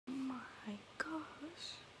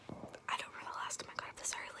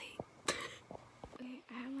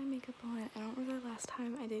makeup on. I don't remember the last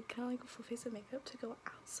time I did kind of like a full face of makeup to go out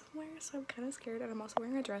somewhere, so I'm kind of scared, and I'm also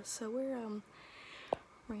wearing a dress, so we're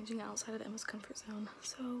ranging outside of Emma's comfort zone.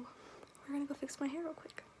 So we're gonna go fix my hair real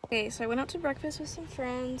quick. Okay, so I went out to breakfast with some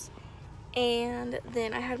friends, and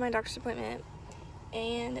then I had my doctor's appointment,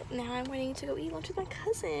 and now I'm waiting to go eat lunch with my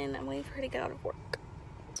cousin. I'm waiting for her to get out of work.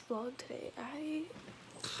 This vlog today,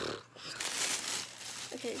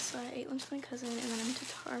 okay, so I ate lunch with my cousin, and then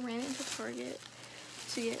I ran into Target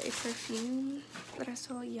to get a perfume that I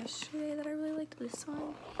saw yesterday that I really liked. This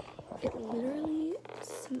one, it literally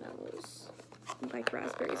smells like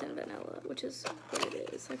raspberries and vanilla, which is what it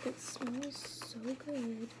is. Like, it smells so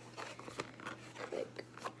good. Like,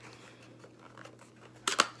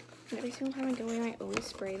 every single time I go in, I always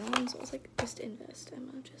spray it on, so I was like, just invest,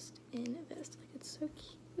 Emma, just invest. Like, it's so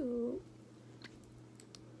cute.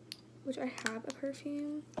 Which I have a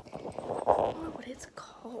perfume. I don't know what it's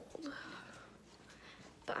called.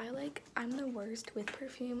 But I'm the worst with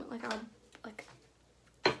perfume.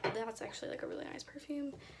 That's actually like a really nice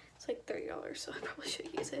perfume. It's like $30, so I probably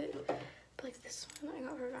should use it. But like this one I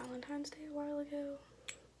got for Valentine's Day a while ago.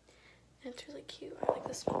 And it's really cute. I like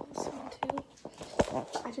the smell of this one too.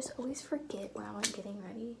 I just always forget when I'm like getting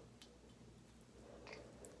ready.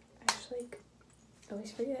 I just like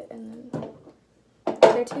always forget, and then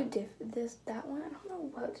they're too different. That one, I don't know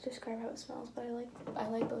what to describe how it smells, but I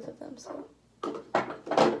like both of them, so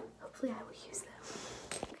hopefully I will use them.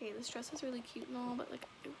 Okay, this dress is really cute and all, but like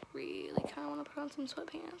I really kind of want to put on some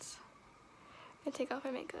sweatpants and take off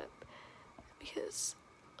my makeup because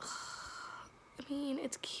I mean,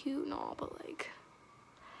 it's cute and all, but like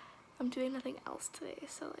I'm doing nothing else today,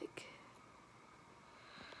 so like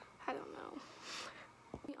I don't know.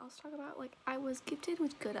 I'll talk about, like, I was gifted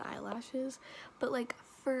with good eyelashes, but like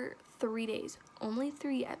for 3 days, only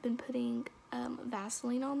 3, I've been putting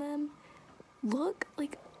Vaseline on them. Look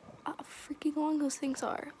like how freaking long those things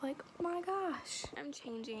are. Like, oh my gosh. I'm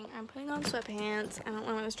changing. I'm putting on sweatpants. I don't want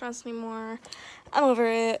to wear this dress anymore. I'm over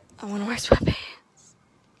it. I want to wear sweatpants.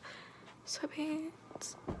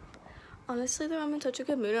 Sweatpants. Honestly though, I'm in such a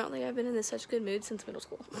good mood. I don't think I've been in such a good mood since middle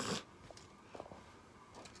school.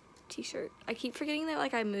 T-shirt. I keep forgetting that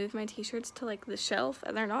like I moved my t-shirts to like the shelf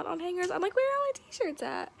and they're not on hangers. I'm like, where are my t-shirts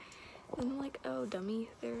at? And I'm like, oh dummy,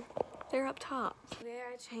 they're up top. Today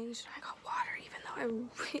I changed and I got water even though I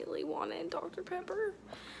really wanted Dr. Pepper.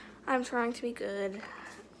 I'm trying to be good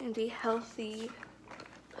and be healthy.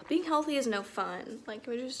 Being healthy is no fun. Like,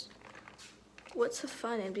 what's the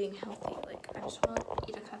fun in being healthy? Like, I just want to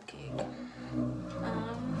eat a cupcake.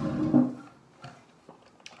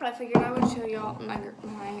 I figured I would show y'all oh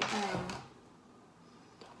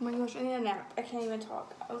my gosh, I need a nap. I can't even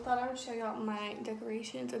talk. I thought I would show y'all my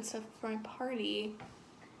decorations and stuff for my party.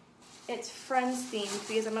 It's Friends themed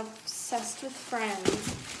because I'm obsessed with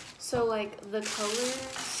Friends. So like the colors,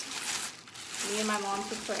 me and my mom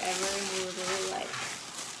took forever and we literally like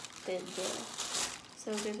did this.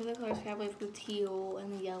 So these are the colors we have, like the teal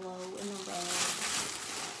and the yellow and the red.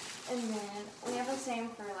 And then we have the same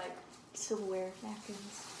for like silverware,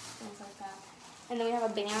 napkins, things like that. And then we have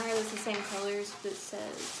a banner that's the same colors that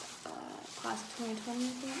says class of 2020, I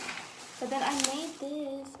think. But then I made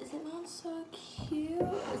this. Is it not so cute?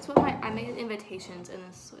 It's what I made invitations, and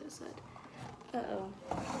this is what it said. Uh-oh.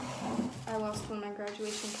 I lost one of my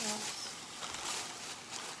graduation caps.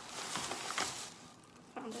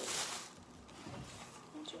 Found it.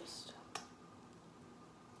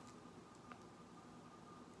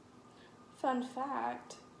 Fun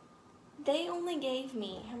fact, they only gave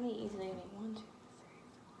me, how many E's did they give me? 1, 2, 3,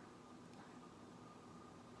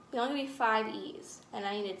 4. They only gave me 5 E's, and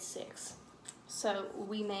I needed 6. So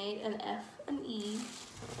we made an F, an E,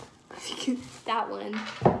 that one,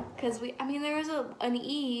 because there was an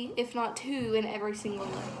E, if not 2, in every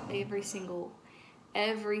single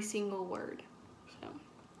word. So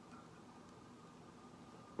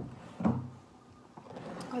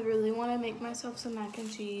I really want to make myself some mac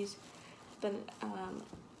and cheese. But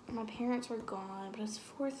my parents are gone, but it's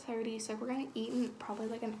 4:30, so we're gonna eat in probably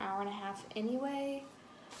like an hour and a half anyway.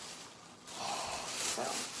 So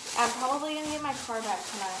I'm probably gonna get my car back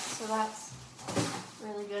tonight, so that's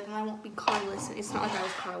really good, and I won't be carless. It's not like I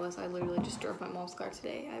was carless. I literally just drove my mom's car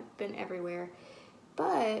today. I've been everywhere,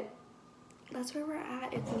 but that's where we're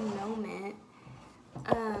at at the moment.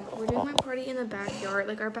 We're doing my party in the backyard.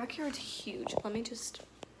 Like, our backyard's huge. Let me just.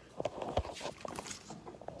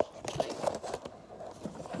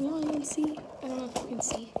 Can you even see? I don't know if you can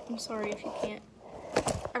see. I'm sorry if you can't.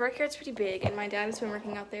 Our backyard's pretty big, and my dad has been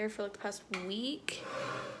working out there for like the past week.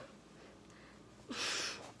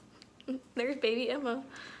 There's baby Emma.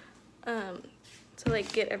 To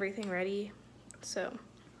like get everything ready. So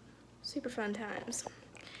Super fun times.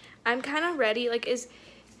 I'm kind of ready, like as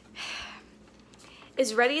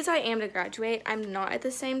ready as I am to graduate, I'm not at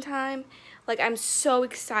the same time. Like, I'm so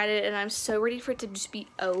excited and I'm so ready for it to just be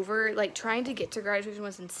over. Like, trying to get to graduation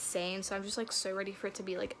was insane, so I'm just like so ready for it to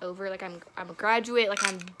be like over. Like, I'm a graduate, like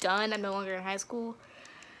I'm done, I'm no longer in high school.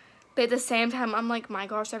 But at the same time, I'm like, my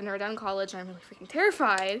gosh, I've never done college and I'm really freaking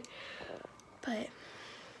terrified. But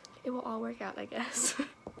it will all work out, I guess.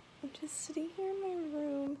 I'm just sitting here in my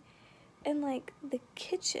room and like the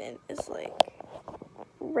kitchen is like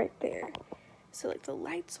right there. So like the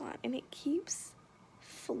light's on and it keeps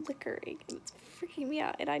flickering and it's freaking me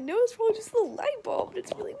out. And I know it's probably just the light bulb, but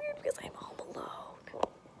it's really weird because I'm home alone.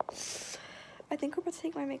 I think we're about to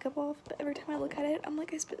take my makeup off, but every time I look at it, I'm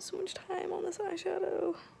like, I spent so much time on this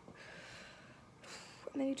eyeshadow.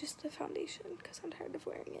 And then just the foundation because I'm tired of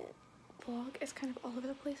wearing it. Vlog is kind of all over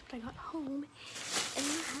the place, but I got home and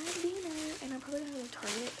I had dinner and I'm probably gonna go to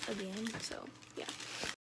Target again, so yeah.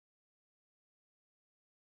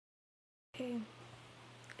 Okay,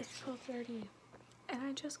 it's 12:30 and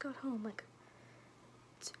I just got home, like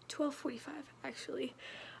it's 12:45 actually.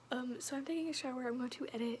 So I'm taking a shower. I'm going to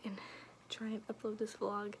edit and try and upload this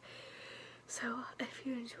vlog. So if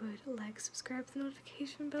you enjoyed, like, subscribe to the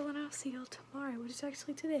notification bell, and I'll see y'all tomorrow, which is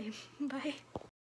actually today. Bye.